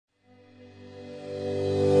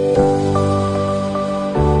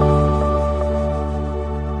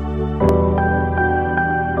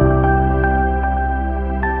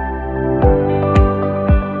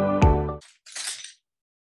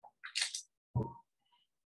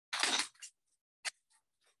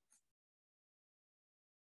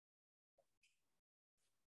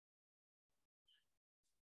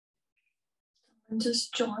I'm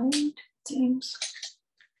just joined, seems.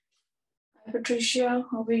 Hi, Patricia,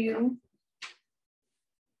 how are you?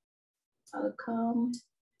 Welcome.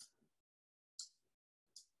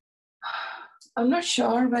 I'm not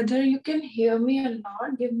sure whether you can hear me or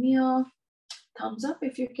not. Give me a thumbs up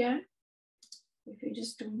if you can. If you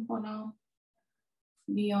just don't wanna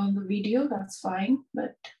be on the video, that's fine.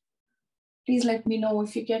 But please let me know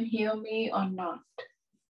if you can hear me or not.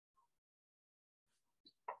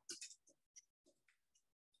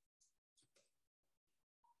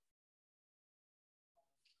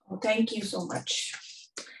 Oh, thank you so much.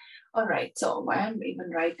 All right, so why I'm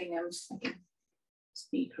even writing, I can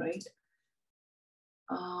speak, right?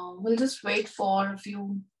 We'll just wait for a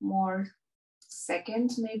few more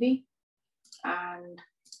seconds maybe, and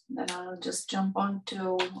then I'll just jump on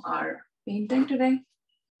to our painting today.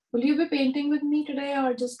 Will you be painting with me today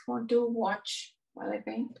or just want to watch while I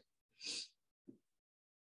paint?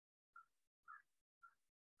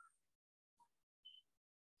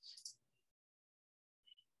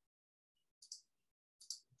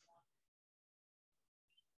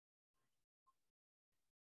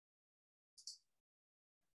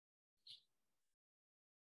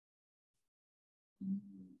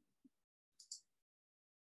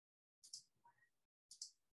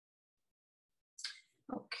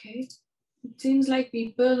 Okay, it seems like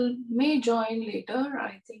people may join later.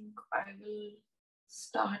 I think I will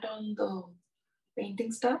start on the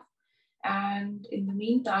painting stuff. And in the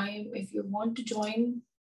meantime, if you want to join,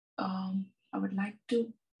 I would like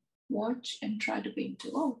to watch and try to paint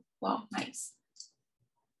too. Oh, wow, nice.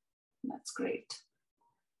 That's great.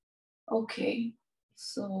 Okay,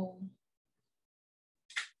 so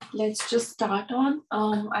let's just start on.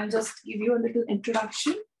 I'll just give you a little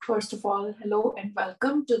introduction. First of all, hello and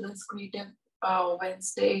welcome to this Creative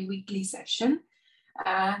Wednesday weekly session.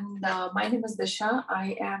 And my name is Disha.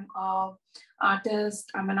 I am an artist.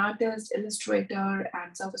 I'm an artist, illustrator,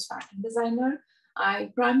 and service pattern designer.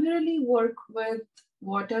 I primarily work with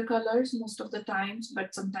watercolors most of the times,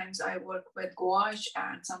 but sometimes I work with gouache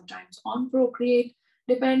and sometimes on Procreate.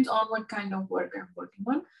 Depends on what kind of work I'm working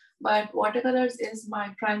on. But watercolors is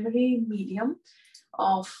my primary medium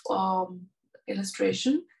of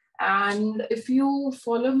illustration. And if you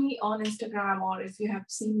follow me on Instagram or if you have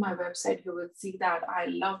seen my website, you will see that I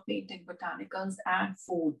love painting botanicals and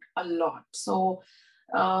food a lot. So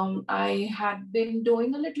I had been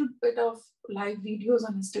doing a little bit of live videos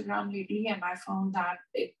on Instagram lately, and I found that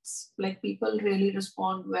it's like people really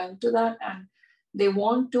respond well to that and they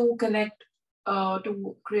want to connect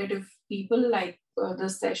to creative people like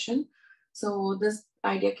this session. So this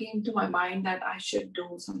idea came to my mind that I should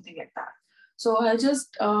do something like that. So I'll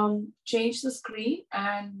just change the screen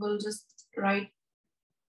and we'll just right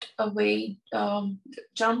away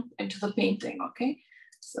jump into the painting, okay?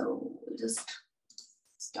 So we'll just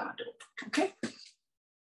start over, okay?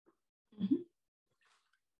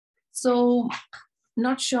 So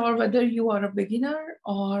not sure whether you are a beginner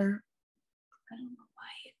or, I don't know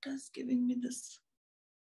why it is giving me this.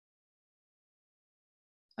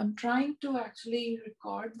 I'm trying to actually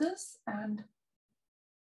record this and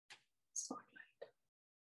spotlight.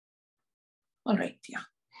 All right, yeah.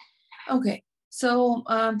 Okay, so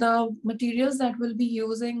the materials that we'll be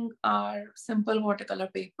using are simple watercolor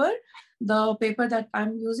paper. The paper that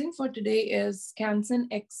I'm using for today is Canson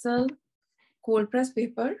XL cold press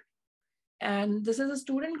paper. And this is a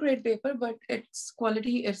student grade paper, but its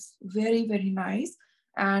quality is very, very nice.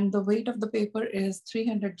 And the weight of the paper is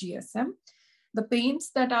 300 GSM. The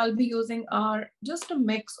paints that I'll be using are just a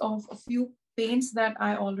mix of a few paints that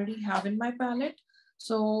I already have in my palette.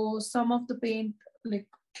 So some of the paint, like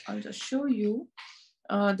I'll just show you.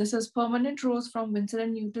 This is Permanent Rose from Winsor &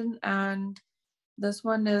 Newton, and this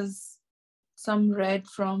one is some red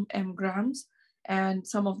from M. Grams and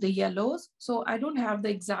some of the yellows. So I don't have the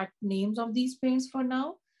exact names of these paints for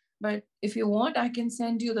now, but if you want, I can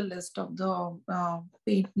send you the list of the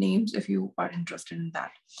paint names if you are interested in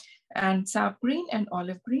that. And sap green and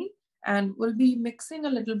olive green, and we'll be mixing a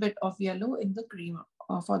little bit of yellow in the cream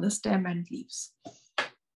for the stem and leaves.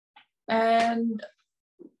 And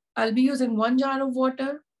I'll be using 1 jar of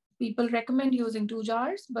water. People recommend using 2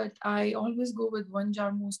 jars, but I always go with 1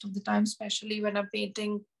 jar most of the time, especially when I'm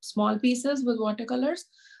painting small pieces with watercolors.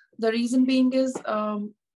 The reason being is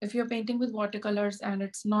if you're painting with watercolors and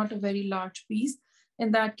it's not a very large piece,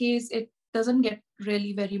 in that case, it doesn't get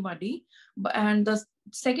really very muddy. And the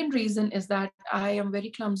second reason is that I am very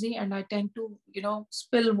clumsy and I tend to,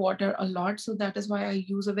 spill water a lot. So that is why I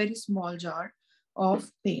use a very small jar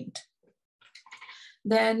of paint.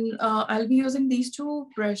 Then I'll be using these 2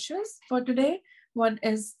 brushes for today. One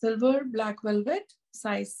is Silver Black Velvet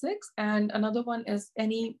size 6, and another one is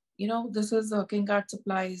any, this is a King Art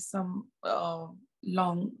Supplies, some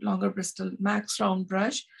longer bristle max round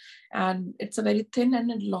brush, and it's a very thin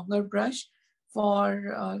and a longer brush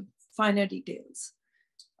for finer details.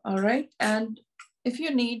 All right, and if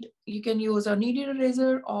you need, you can use a kneaded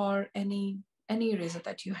eraser or any eraser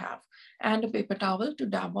that you have, and a paper towel to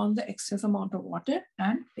dab on the excess amount of water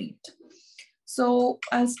and paint. So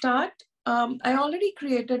I'll start. I already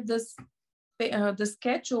created this the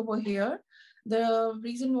sketch over here. The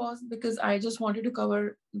reason was because I just wanted to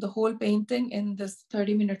cover the whole painting in this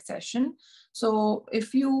 30-minute session. So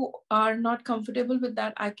if you are not comfortable with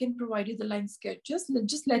that, I can provide you the line sketches.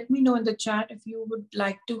 Just let me know in the chat if you would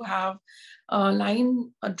like to have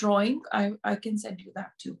a drawing. I can send you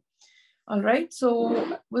that too. All right,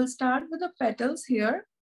 so we'll start with the petals here.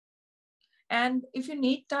 And if you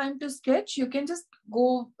need time to sketch, you can just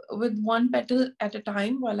go with one petal at a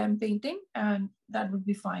time while I'm painting, and that would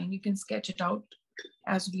be fine. You can sketch it out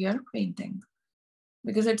as we are painting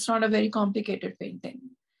because it's not a very complicated painting.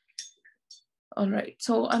 All right,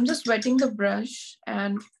 so I'm just wetting the brush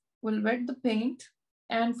and we'll wet the paint.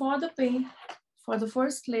 And for the paint, for the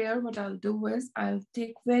first layer, what I'll do is I'll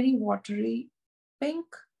take very watery pink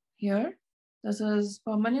here. This is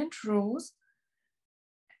Permanent Rose.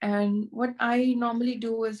 And what I normally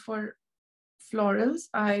do is for florals,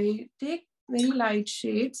 I take very light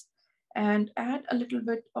shades and add a little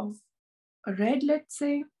bit of a red, let's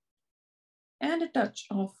say, and a touch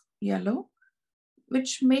of yellow,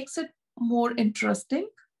 which makes it more interesting.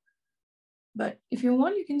 But if you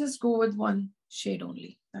want, you can just go with one shade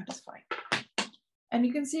only. That is fine. And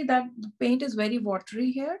you can see that the paint is very watery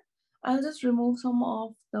here. I'll just remove some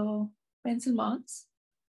of the pencil marks.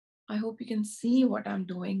 I hope you can see what I'm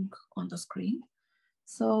doing on the screen.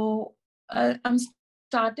 So I'm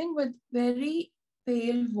starting with very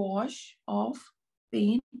pale wash of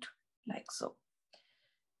paint like so.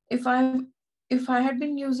 If I had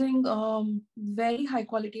been using very high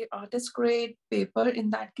quality artist grade paper, in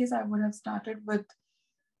that case, I would have started with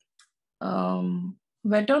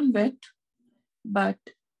wet on wet, but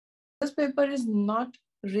this paper is not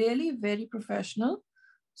really very professional.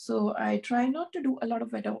 So I try not to do a lot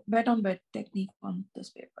of wet on wet technique on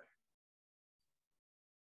this paper.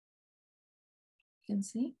 You can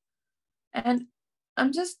see. And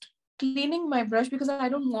I'm just cleaning my brush because I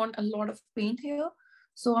don't want a lot of paint here.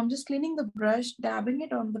 So I'm just cleaning the brush, dabbing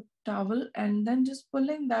it on the towel, and then just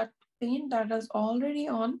pulling that paint that is already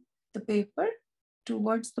on the paper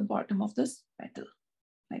towards the bottom of this petal,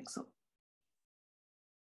 like so.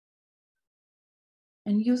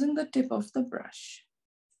 And using the tip of the brush.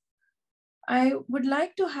 I would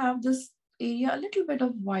like to have this area a little bit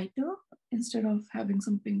of whiter instead of having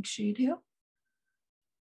some pink shade here.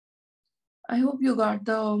 I hope you got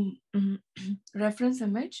the reference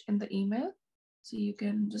image in the email, so you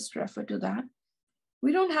can just refer to that.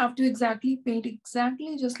 We don't have to exactly paint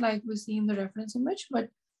exactly just like we see in the reference image, but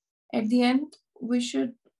at the end, we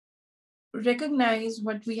should recognize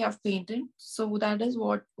what we have painted. So that is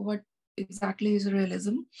what exactly is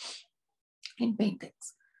realism in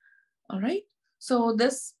paintings. All right, so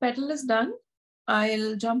this petal is done.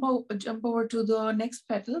 I'll jump over to the next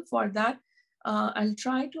petal. For that, I'll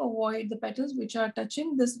try to avoid the petals which are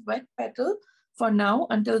touching this wet petal for now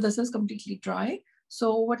until this is completely dry.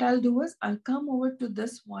 So what I'll do is I'll come over to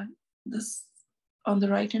this one, this on the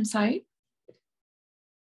right hand side.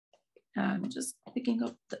 I'm just picking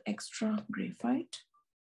up the extra graphite.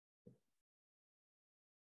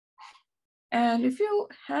 And if you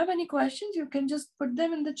have any questions, you can just put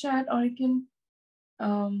them in the chat, or you can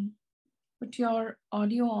put your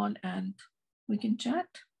audio on and we can chat.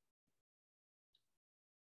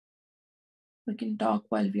 We can talk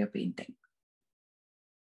while we are painting.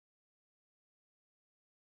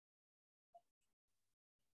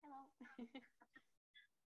 Hello.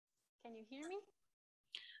 Can you hear me?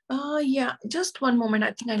 Yeah, just one moment.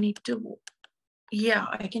 I think I need to. Yeah,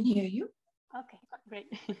 I can hear you. Okay,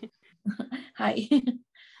 great. Hi.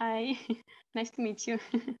 Hi, nice to meet you.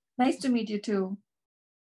 Nice to meet you too.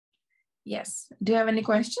 Yes. Do you have any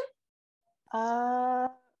question?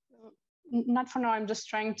 Not for now. I'm just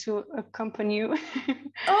trying to accompany you.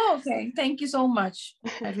 Oh, okay. Thank you so much.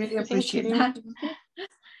 I really appreciate that.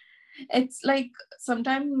 It's like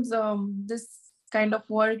sometimes this kind of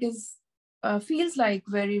work is feels like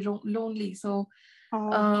very lonely. So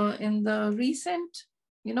in the recent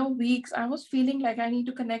weeks, I was feeling like I need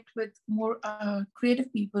to connect with more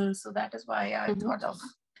creative people. So that is why I thought of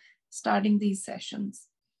starting these sessions.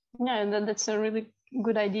 Yeah, that's a really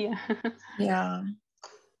good idea. Yeah.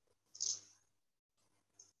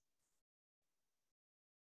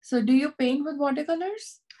 So do you paint with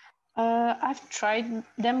watercolors? I've tried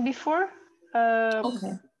them before,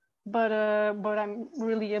 Okay. but I'm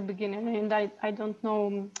really a beginner, and I don't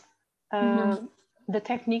know Mm-hmm. the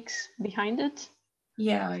techniques behind it.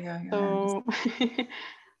 Yeah. So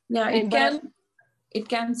Yeah, but it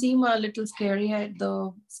can seem a little scary at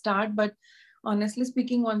the start, but honestly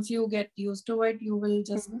speaking, once you get used to it, you will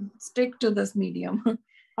just stick to this medium.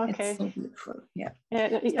 It's okay. so beautiful. Yeah.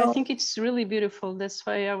 Yeah, I So think it's really beautiful. That's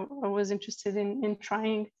why I was interested in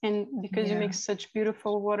trying, and because you yeah. make such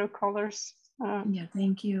beautiful watercolors. Yeah,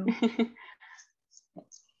 thank you.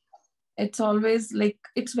 It's always like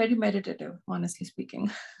it's very meditative, honestly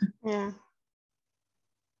speaking. Yeah.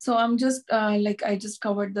 So I'm just like I just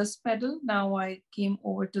covered this petal. Now I came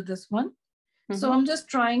over to this one. So I'm just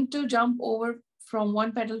trying to jump over from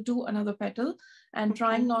one petal to another petal and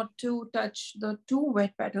trying not to touch the two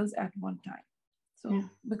wet petals at one time. So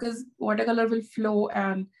because watercolor will flow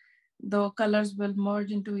and the colors will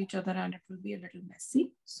merge into each other and it will be a little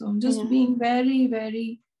messy. So I'm just being very,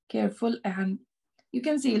 very careful. And you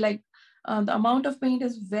can see like the amount of paint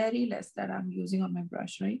is very less that I'm using on my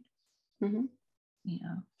brush, right?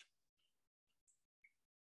 Yeah.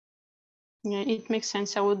 Yeah, it makes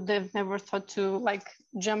sense. I would have never thought to like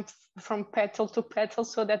jump from petal to petal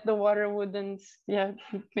so that the water wouldn't. Yeah,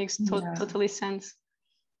 it makes totally sense.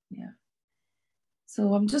 Yeah.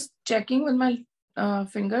 So I'm just checking with my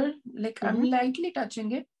finger, like I'm lightly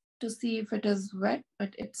touching it to see if it is wet,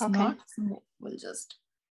 but it's not. So we'll just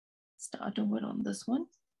start over on this one.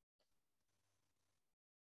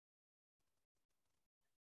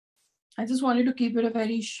 I just wanted to keep it a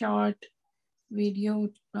very short video,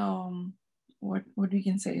 what we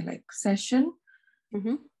can say, like session.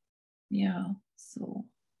 Yeah, so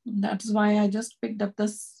that's why I just picked up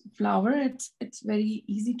this flower. It's very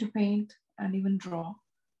easy to paint and even draw.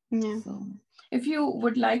 Yeah. So if you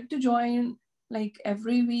would like to join like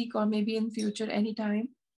every week or maybe in future anytime,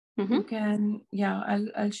 you can, yeah,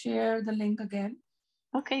 I'll share the link again.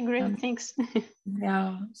 Okay, great. Thanks.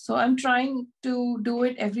 Yeah. So I'm trying to do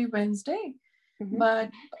it every Wednesday,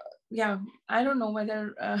 but yeah, I don't know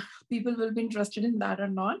whether people will be interested in that or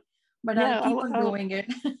not, but Yeah, I'll keep on doing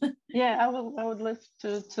it. Yeah, I would love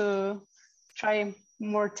to try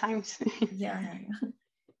more times. Yeah.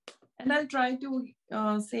 And I'll try to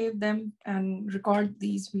save them and record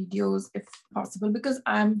these videos if possible because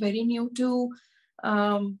I'm very new to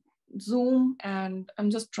Zoom and I'm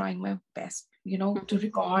just trying my best, to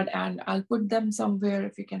record, and I'll put them somewhere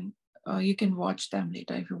if you can watch them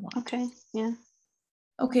later if you want. Okay, yeah.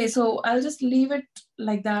 Okay, so I'll just leave it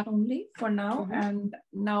like that only for now. And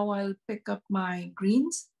now I'll pick up my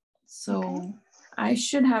greens. So I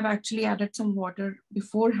should have actually added some water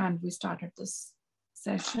beforehand we started this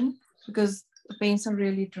session because the paints are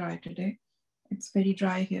really dry today. It's very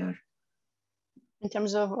dry here. In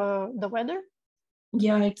terms of the weather?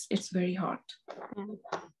 Yeah, it's very hot.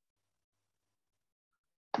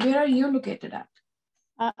 Where are you located at?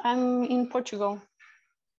 I'm in Portugal.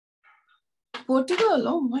 Portugal?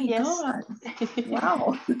 Oh my yes. God.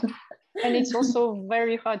 Wow. And it's also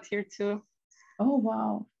very hot here too. Oh,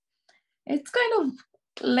 wow. It's kind of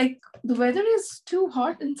like the weather is too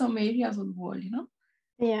hot in some areas of the world,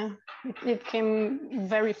 Yeah, it came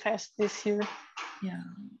very fast this year. Yeah.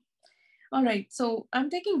 All right. So I'm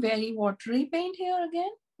taking very watery paint here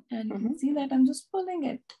again. And you can see that I'm just pulling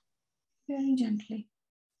it very gently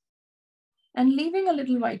and leaving a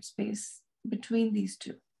little white space between these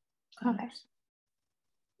two colors. Okay.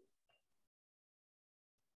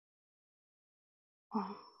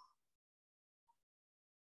 Oh.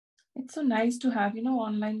 It's so nice to have,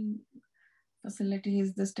 online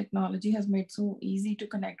facilities. This technology has made so easy to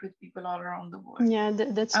connect with people all around the world. Yeah,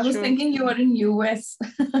 that's I was true. thinking you were in US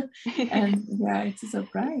and yeah, it's a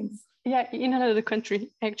surprise. Yeah, in another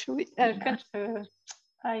country, actually. I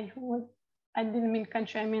didn't mean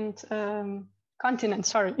country, I meant continent,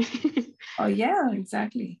 sorry. Oh yeah,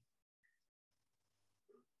 exactly.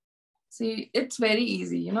 See, it's very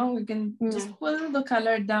easy, you can just pull the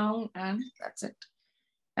color down and that's it.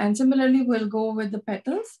 And similarly, we'll go with the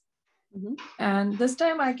petals. And this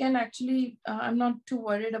time I can actually, I'm not too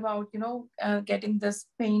worried about, getting this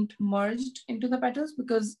paint merged into the petals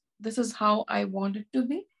because this is how I want it to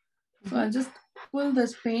be. So I'll just pull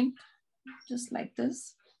this paint just like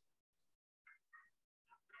this.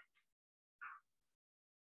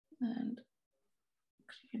 And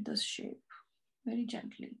create this shape very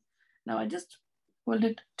gently. Now I just pulled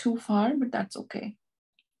it too far, but that's okay.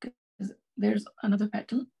 Because there's another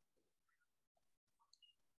petal.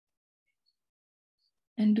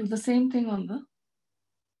 And do the same thing on the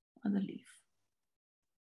other leaf.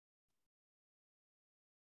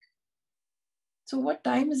 So what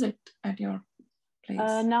time is it at your place?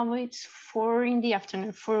 Now it's 4 in the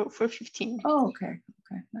afternoon, 4:15. Oh, okay.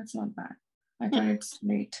 Okay, that's not bad. I thought it's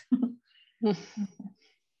late. Okay.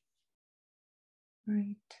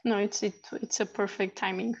 Right. No, it's a perfect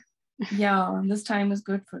timing. Yeah, this time is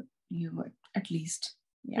good for you at least.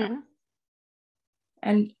 Yeah.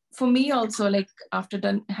 And for me also, like after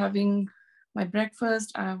having my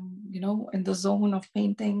breakfast, I'm, in the zone of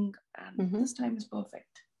painting, and this time is perfect.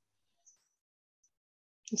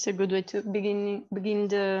 It's a good way to begin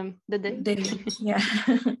the day. Yeah.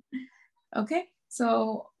 Okay.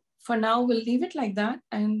 So for now, we'll leave it like that,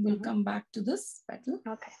 and we'll come back to this petal.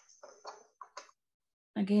 Okay.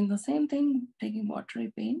 Again, the same thing, taking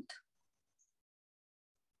watery paint.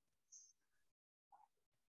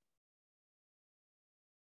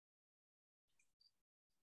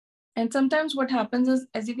 And sometimes what happens is,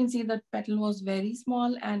 as you can see, that petal was very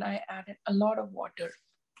small and I added a lot of water.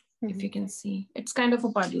 If you can see, it's kind of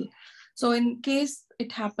a puddle. So in case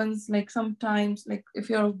it happens, like sometimes, like if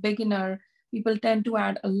you're a beginner, people tend to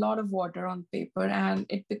add a lot of water on paper and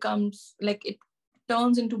it becomes like it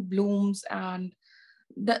turns into blooms and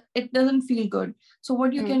it doesn't feel good. So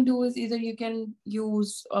what you can do is either you can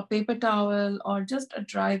use a paper towel or just a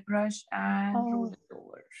dry brush and roll it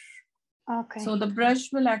over. Okay. So the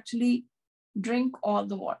brush will actually drink all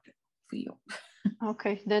the water for you.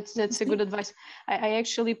 Okay, that's a good advice. I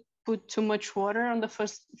actually put too much water on the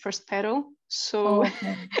first petal, so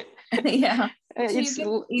yeah. So you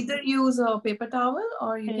can either use a paper towel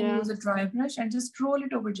or you can use a dry brush and just roll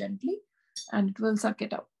it over gently, and it will suck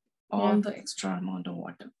it up all the extra amount of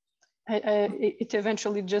water. It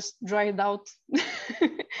eventually just dried out.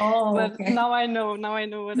 But now I know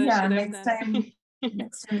what I should have done.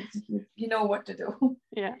 Next time you know what to do.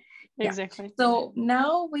 Yeah, exactly. Yeah. So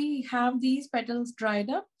now we have these petals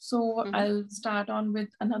dried up. So I'll start on with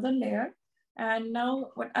another layer. And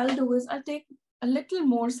now what I'll do is I'll take a little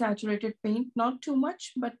more saturated paint, not too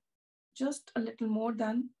much, but just a little more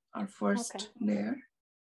than our first layer.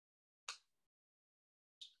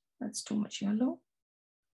 That's too much yellow.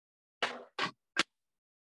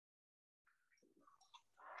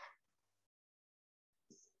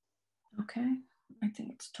 Okay, I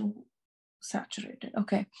think it's too saturated.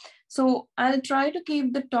 Okay, so I'll try to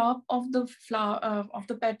keep the top of the flower of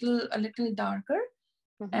the petal a little darker,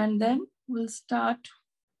 and then we'll start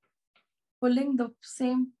pulling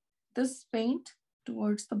this paint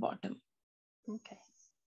towards the bottom. Okay.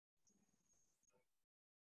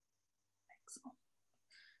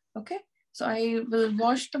 Okay, so I will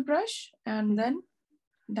wash the brush and then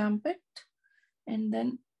damp it, and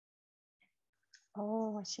then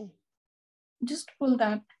I see. Just pull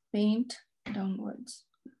that paint downwards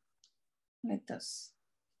like this.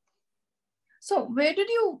 So where did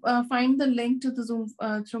you find the link to the Zoom,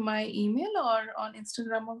 through my email or on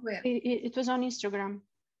Instagram or where? It was on Instagram.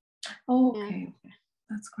 Oh, okay.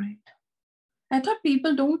 That's great. I thought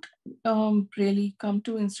people don't really come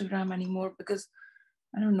to Instagram anymore because,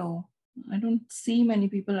 I don't know, I don't see many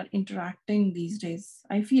people are interacting these days.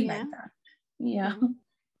 I feel like that. Yeah.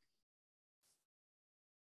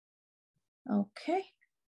 Okay.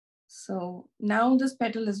 So now this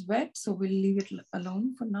petal is wet, so we'll leave it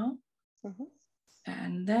alone for now.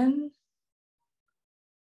 And then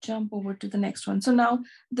jump over to the next one. So now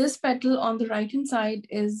this petal on the right hand side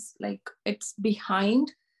is like it's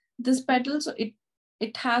behind this petal. So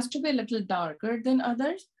it has to be a little darker than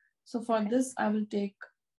others. So for this, I will take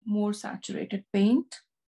more saturated paint.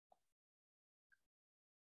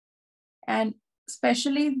 And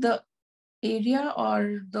especially the area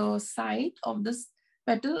or the side of this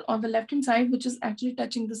petal on the left hand side, which is actually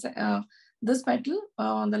touching this petal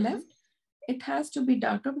on the left, it has to be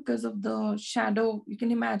darker because of the shadow. You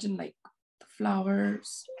can imagine like the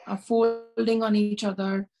flowers are folding on each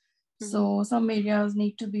other. So some areas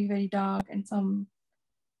need to be very dark and some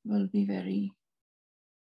will be very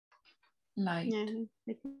light. Yeah,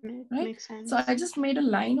 it right? Makes sense. So I just made a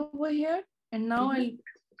line over here and now I'll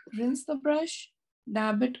rinse the brush,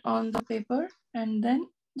 dab it on the paper and then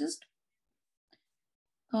just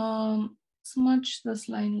smudge this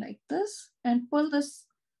line like this and pull this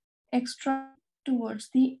extra towards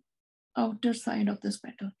the outer side of this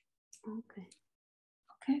petal. Okay.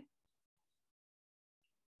 Okay.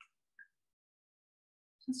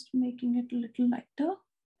 Just making it a little lighter.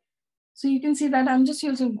 So you can see that I'm just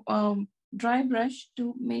using dry brush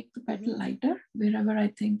to make the petal lighter wherever I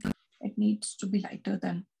think it needs to be lighter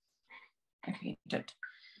than I painted.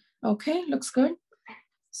 Okay, looks good.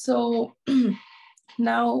 So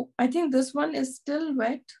now I think this one is still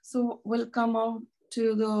wet, so we'll come out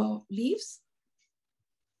to the leaves.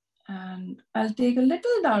 And I'll take a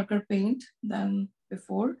little darker paint than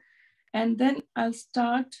before. And then I'll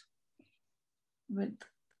start with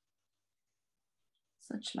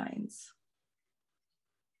such lines.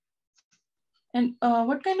 And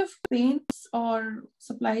what kind of paints or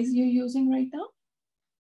supplies you're using right now?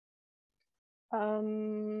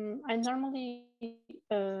 I normally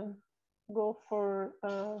go for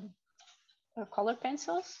color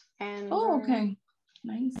pencils and okay,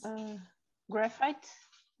 nice. Graphite.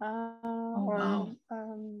 Wow.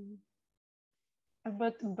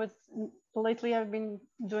 But lately I've been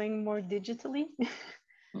doing more digitally.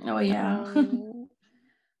 Oh yeah.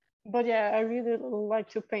 But yeah, I really like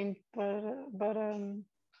to paint, but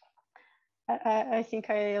I think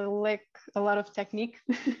I lack a lot of technique,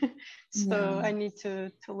 so Yeah. I need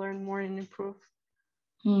to learn more and improve.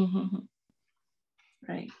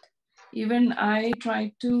 Right. Even I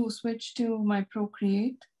tried to switch to my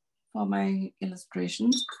Procreate for my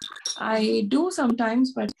illustrations. I do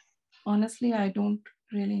sometimes, but honestly, I don't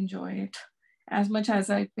really enjoy it as much as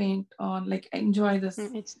I paint on, like, enjoy this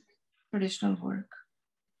traditional work.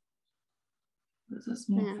 This is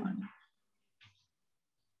more fun.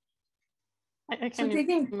 I can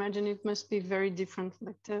imagine it must be very different,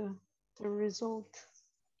 like the result.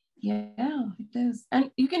 Yeah, it is.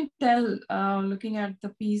 And you can tell looking at the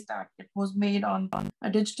piece that it was made on a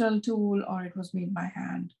digital tool or it was made by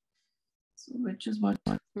hand. So, which is what.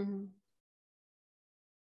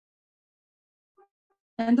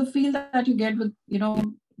 And the feel that you get with,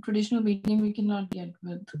 traditional medium, you cannot get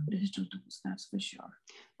with digital tools, that's for sure.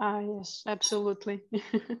 Yes, absolutely.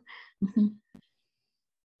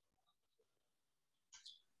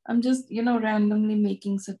 I'm just, randomly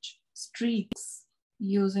making such streaks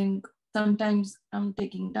using, sometimes I'm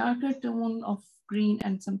taking darker tone of green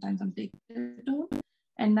and sometimes I'm taking lighter tone.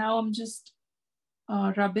 And now I'm just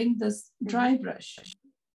rubbing this dry brush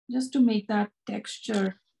just to make that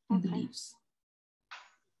texture in the leaves.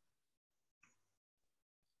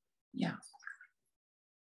 Yeah.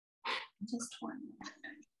 Just 1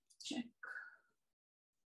 minute. Check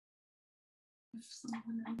if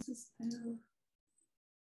someone else is there.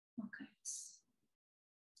 Okay.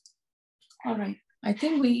 All right. I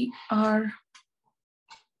think we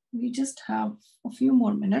just have a few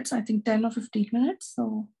more minutes. I think 10 or 15 minutes.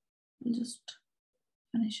 So we'll just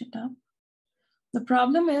finish it up. The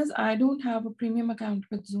problem is I don't have a premium account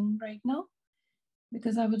with Zoom right now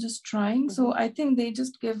because I was just trying. So I think they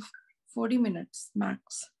just give 40 minutes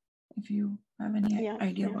max if you have any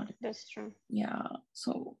idea about it. That's true. Yeah.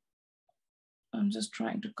 So I'm just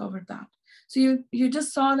trying to cover that. So you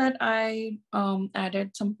just saw that I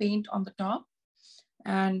added some paint on the top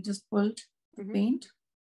and just pulled the paint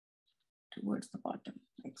towards the bottom,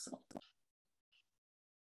 like so.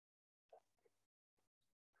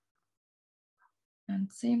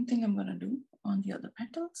 And same thing I'm gonna do on the other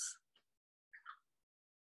petals.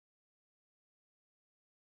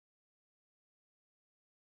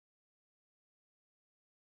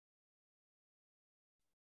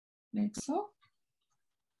 Like so.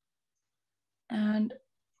 And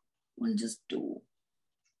we'll just do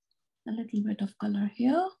a little bit of color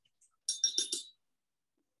here.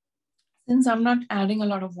 Since I'm not adding a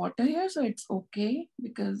lot of water here, so it's okay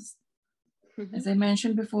because as I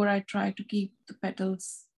mentioned before, I try to keep the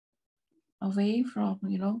petals away from,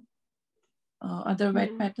 other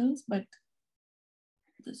wet petals, but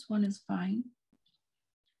this one is fine.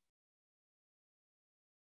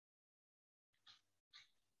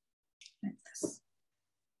 Like this.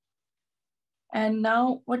 And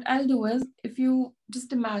now what I'll do is, if you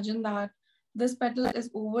just imagine that this petal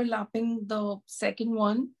is overlapping the second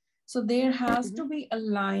one, so there has to be a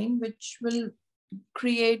line which will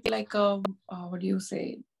create like a, what do you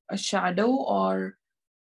say, a shadow or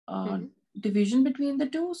division between the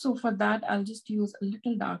two. So for that, I'll just use a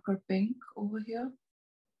little darker pink over here.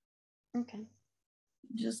 Okay.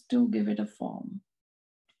 Just to give it a form.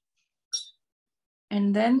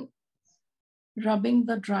 And then rubbing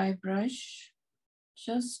the dry brush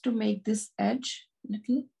just to make this edge a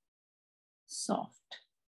little soft,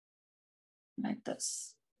 like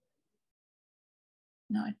this.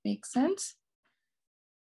 Now it makes sense.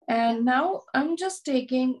 And now I'm just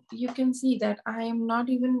taking, you can see that I am not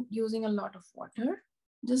even using a lot of water,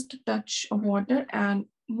 just a touch of water and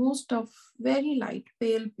most of very light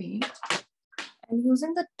pale paint. And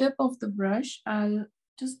using the tip of the brush, I'll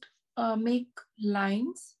just make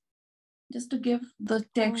lines just to give the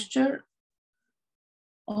texture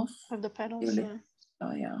of the petals. Yeah.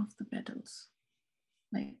 Oh yeah, of the petals,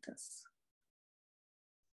 like this.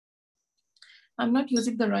 I'm not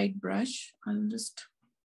using the right brush. I'll just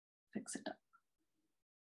fix it up.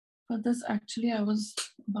 For this, actually, I was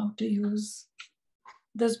about to use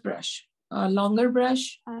this brush, a longer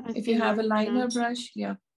brush. If you have a liner brush,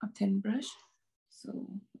 yeah, a thin brush. So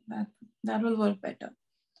that will work better.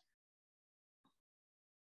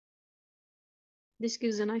 This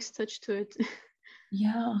gives a nice touch to it.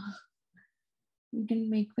 Yeah, you can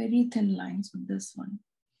make very thin lines with this one.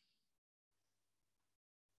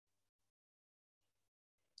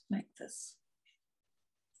 Like this.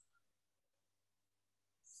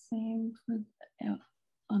 Same with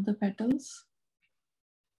other petals.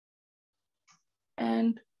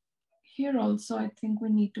 And here also, I think we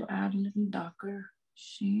need to add a little darker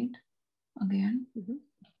shade again.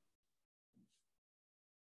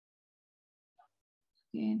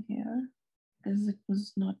 Again here, because it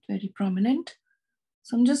was not very prominent.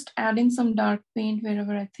 So I'm just adding some dark paint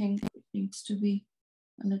wherever I think it needs to be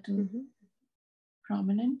a little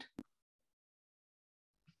prominent.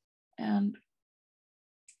 And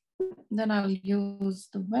then I'll use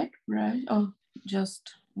the wet brush, or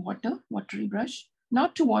just watery brush.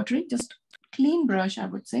 Not too watery, just clean brush, I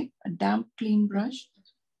would say, a damp, clean brush.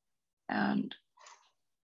 And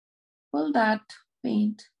pull that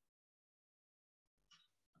paint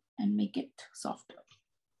and make it softer.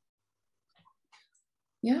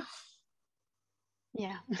 Yeah.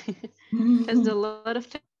 Yeah. There's a lot of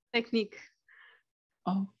technique.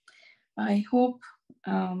 Oh, I hope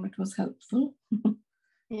it was helpful.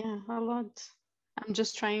 Yeah, a lot. I'm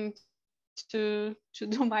just trying to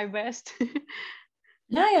do my best.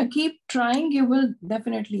 Yeah, keep trying. You will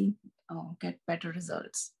definitely get better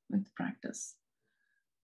results with practice.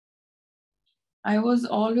 I was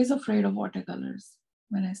always afraid of watercolors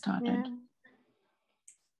when I started. Yeah.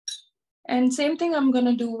 And same thing I'm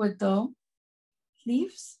gonna do with the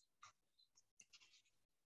leaves.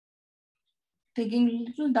 Taking a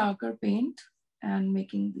little darker paint and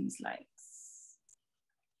making these lines.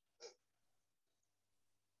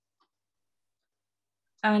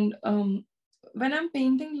 And when I'm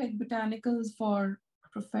painting like botanicals for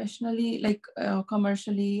professionally, like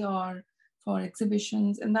commercially or for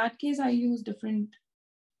exhibitions, in that case, I use different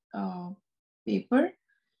paper.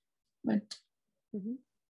 But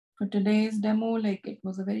for today's demo, like it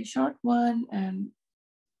was a very short one and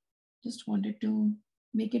just wanted to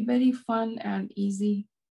make it very fun and easy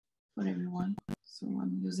for everyone. So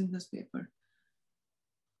I'm using this paper.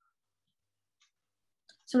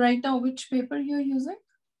 So right now, which paper you're using?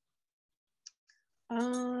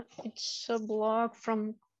 It's a block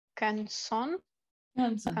from Canson.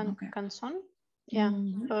 Okay. Canson. Yeah,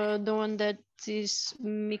 the one that is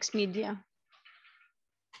mixed media.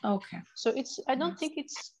 Okay. So I don't think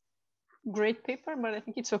it's great paper, but I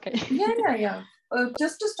think it's okay. Yeah.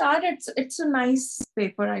 Just to start, it's a nice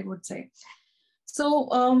paper, I would say. So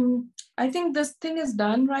I think this thing is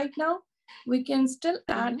done right now. We can still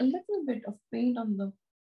add a little bit of paint on the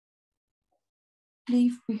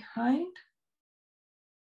leaf behind.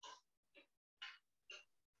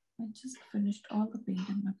 I just finished all the paint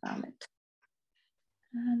in my palette.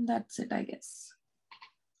 And that's it, I guess.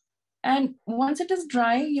 And once it is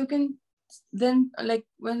dry, you can then, like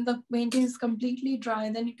when the painting is completely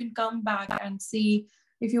dry, then you can come back and see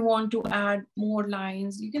if you want to add more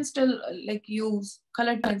lines. You can still like use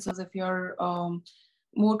colored pencils if you're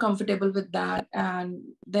more comfortable with that, and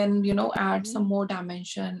then add some more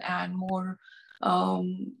dimension and more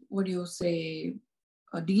what do you say,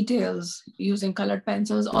 details using colored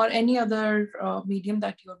pencils or any other medium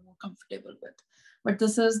that you're more comfortable with. But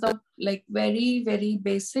this is the like very, very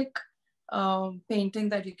basic painting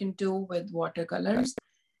that you can do with watercolors.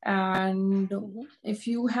 And if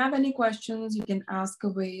you have any questions, you can ask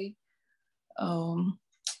away.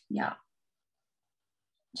 Yeah.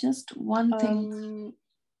 Just one thing.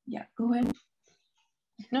 Yeah, go ahead.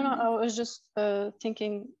 No, I was just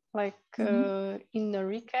thinking like in the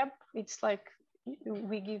recap, it's like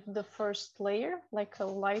we give the first layer, like a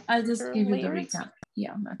light. I'll just give you the recap.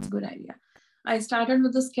 Yeah, that's a good idea. I started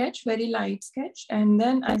with a sketch, very light sketch, and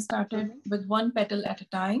then I started with one petal at a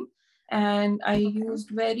time. And I used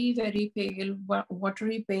very, very pale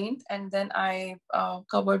watery paint, and then I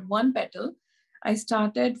covered one petal. I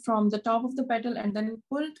started from the top of the petal and then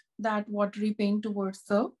pulled that watery paint towards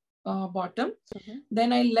the bottom.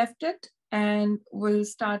 Then I left it and we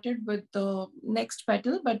started with the next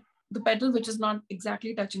petal, but the petal which is not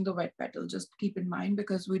exactly touching the wet petal, just keep in mind,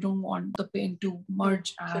 because we don't want the paint to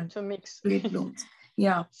merge and to mix. create blooms.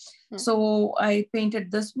 Yeah. So I painted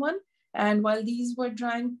this one, and while these were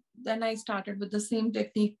drying, then I started with the same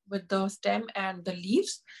technique with the stem and the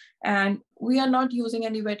leaves. And we are not using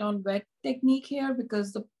any wet on wet technique here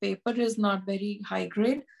because the paper is not very high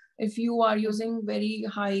grade. If you are using very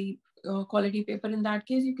high quality paper. In that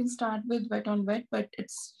case, you can start with wet on wet, but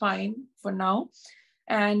it's fine for now.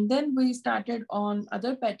 And then we started on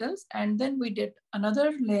other petals, and then we did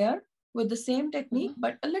another layer with the same technique,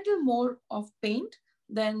 but a little more of paint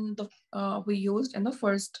than the we used in the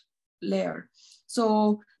first layer.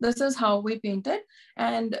 So this is how we painted.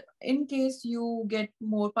 And in case you get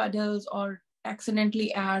more puddles or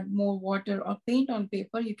accidentally add more water or paint on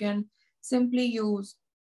paper, you can simply use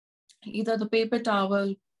either the paper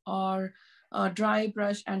towel or a dry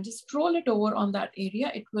brush and just roll it over on that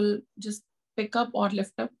area. It will just pick up or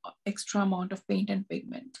lift up extra amount of paint and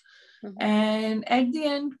pigment. And at the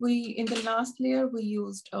end, in the last layer, we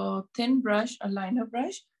used a thin brush, a liner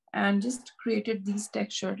brush, and just created these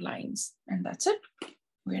textured lines. And that's it.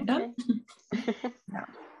 We're done. Yeah.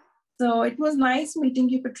 So it was nice meeting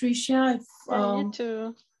you, Patricia. You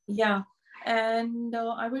too. Yeah. And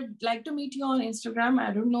I would like to meet you on Instagram.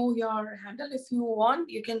 I don't know your handle. If you want,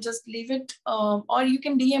 you can just leave it, or you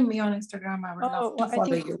can DM me on Instagram. I would love to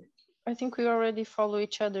follow you. I think we already follow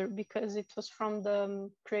each other because it was from the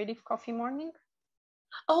Creative Coffee Morning.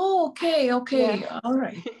 Oh, okay. Okay. Yeah. All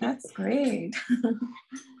right. That's great.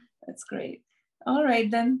 That's great. All right,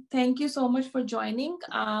 then. Thank you so much for joining.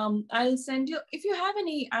 I'll send you, if you have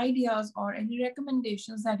any ideas or any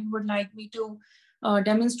recommendations that you would like me to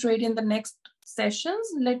demonstrate in the next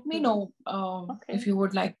sessions, let me know. If you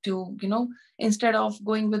would like to, instead of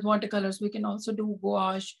going with watercolors, we can also do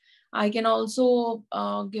gouache. I can also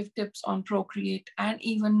give tips on Procreate and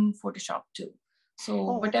even Photoshop too.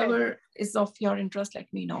 So whatever is of your interest, let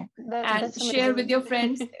me know. And share with your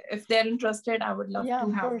friends if they're interested. I would love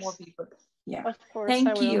to have more people. Yeah. Of course.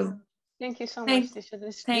 Thank you. Thank you so much, Tisha.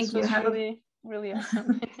 This was really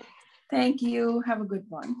awesome. Thank you. Have a good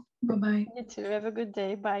one. Bye-bye. You too. Have a good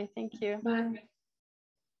day. Bye. Thank you. Bye.